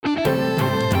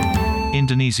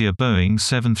Indonesia Boeing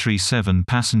 737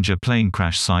 passenger plane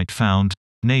crash site found,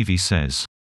 Navy says.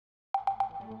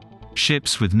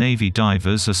 Ships with Navy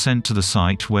divers are sent to the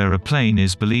site where a plane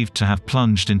is believed to have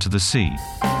plunged into the sea.